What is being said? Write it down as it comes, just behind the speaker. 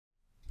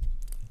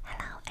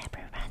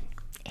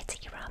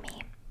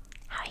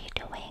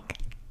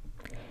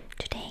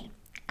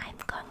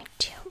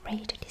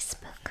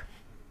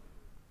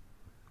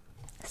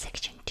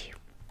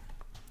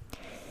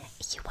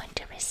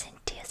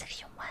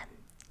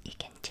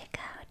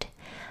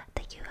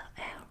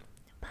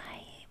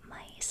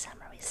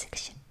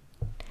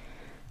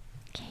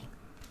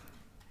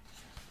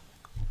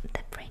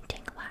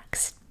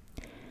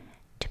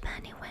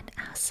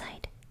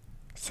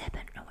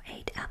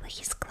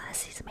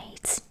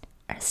classmates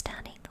are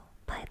standing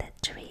by the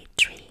tree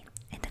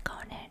in the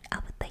corner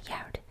of the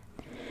yard.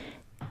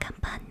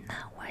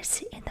 Campana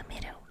was in the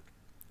middle.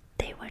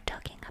 They were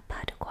talking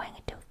about going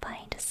to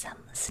find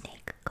some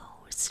snake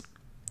goals.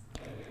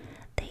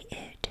 They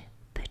would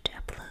put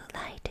a blue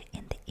light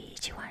in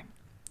each one.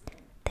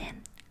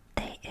 Then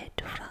they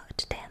would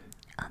float them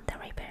on the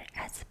river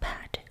as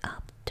part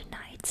of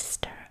tonight's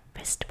Star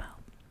Festival.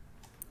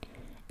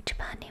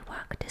 Giovanni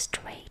walked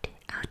straight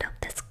out of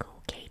the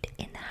school gate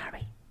in a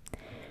hurry,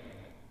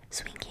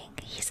 swinging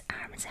his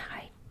arms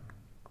high.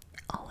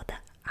 All the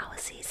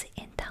houses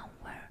in town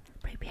were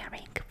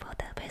preparing for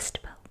the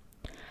festival.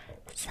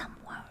 Some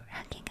were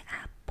hanging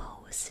up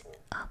bowls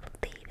of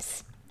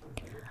leaves.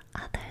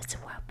 Others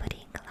were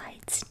putting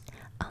lights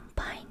on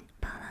pine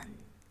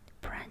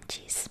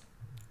branches.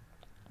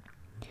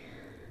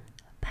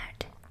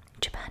 But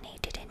Giovanni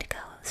didn't go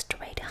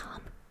straight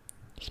home.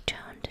 He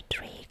turned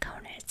 3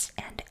 corners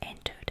and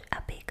entered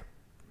a big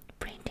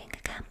printing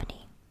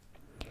company.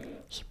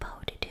 He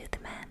bowed to the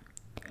man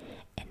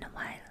in a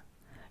white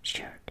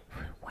shirt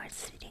who was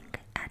sitting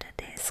at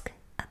a desk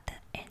at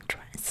the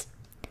entrance.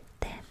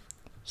 Then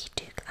he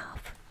took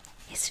off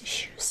his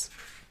shoes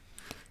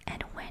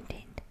and went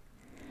in.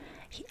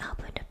 He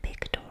opened a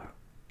big door.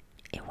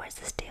 It was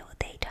still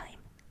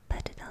daytime,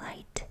 but the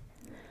lights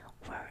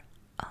were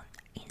on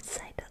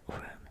inside the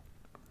room.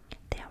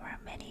 There were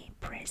many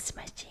press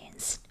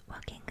machines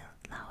working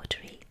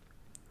loudly.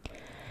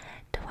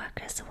 The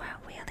workers were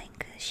wearing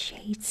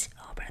shades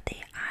over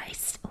their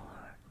eyes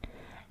or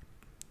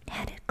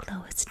had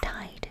clothes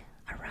tied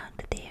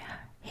around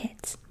their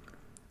heads.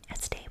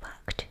 As they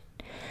worked,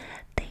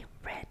 they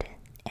read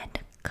and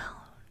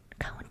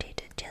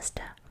counted just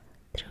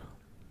through,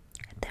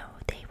 though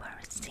they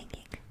were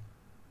singing.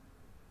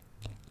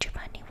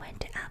 Giovanni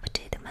went up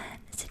to the man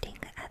sitting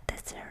at the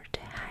third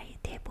high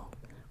table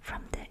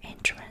from the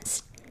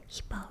entrance.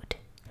 He bowed.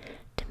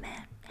 The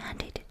man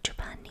handed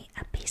Giovanni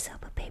a piece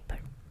of paper.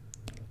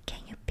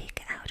 "Can you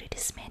pick out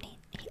this many?"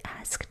 he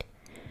asked.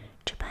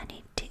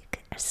 Giovanni took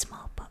a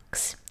small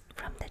box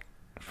from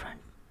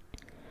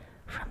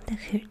the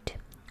hood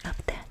of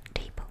the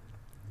table.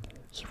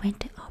 He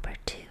went over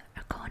to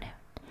a corner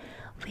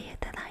where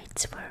the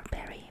lights were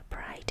very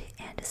bright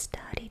and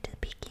started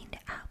picking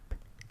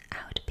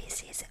out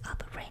pieces of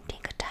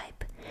printing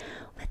type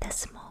with a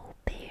small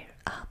pair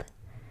of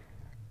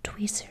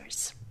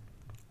tweezers.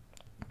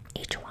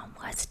 Each one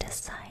was the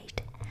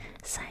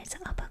size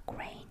of a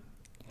grain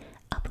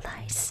of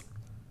rice.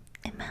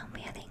 A man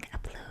wearing a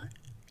blue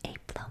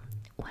apron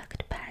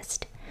walked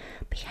past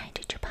behind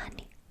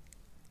Giovanni.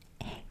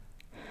 "Hey,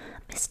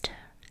 Mr.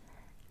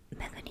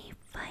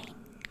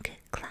 Magnifying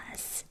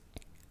Glass,"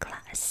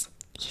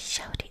 he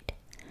shouted.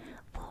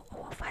 4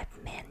 or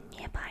 5 men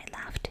nearby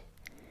laughed.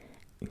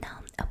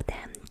 None of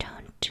them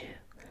turned to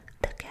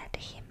look at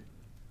him.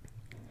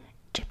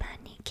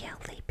 Giovanni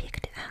carefully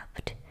picked up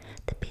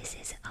the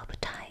pieces of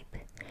type.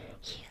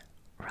 He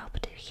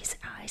rubbed his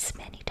eyes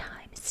many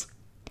times.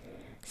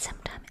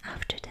 Sometime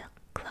after the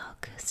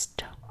clock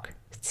struck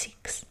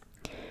 6,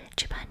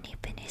 Giovanni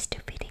finished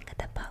filling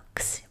the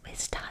box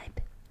with type.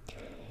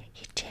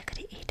 He checked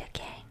it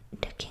again,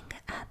 looking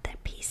at the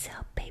piece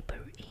of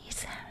paper in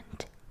his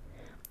hand.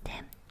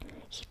 Then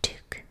he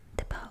took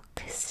the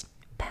box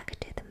back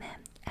to the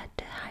man at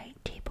the high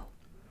table.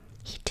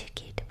 He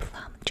took it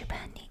from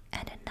Giovanni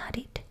and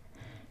nodded.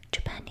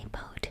 Giovanni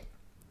bowed.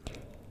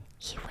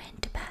 He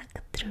went back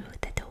through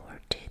the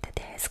door to the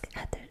desk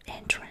at the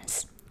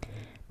entrance.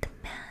 The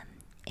man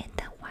in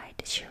the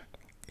white shirt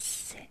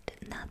said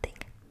nothing.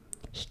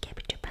 He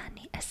gave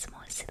Giovanni a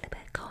small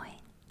silver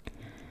coin.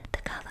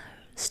 The color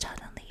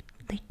suddenly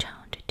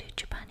returned to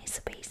Giovanni's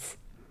face.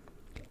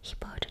 He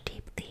bowed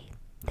deeply.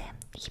 Then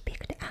he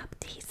picked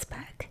up his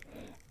bag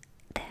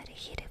that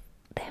he'd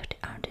left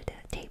under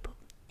the table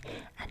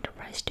and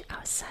rushed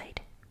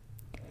outside.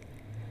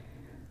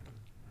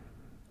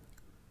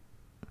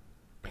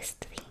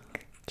 Whistling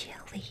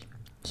gently,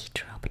 he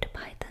dropped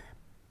by the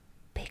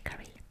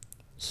bakery.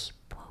 He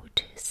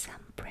bought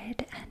some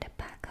bread and a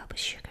bag of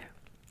sugar.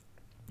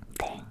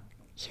 Then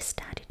he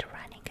started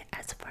running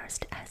as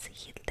fast as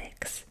his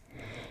legs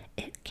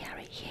would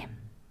carry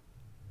him.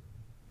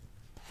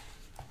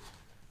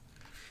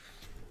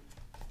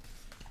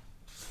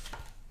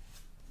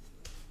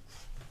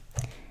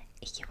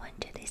 If you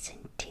want to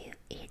listen to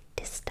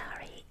this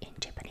story in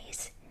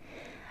Japanese,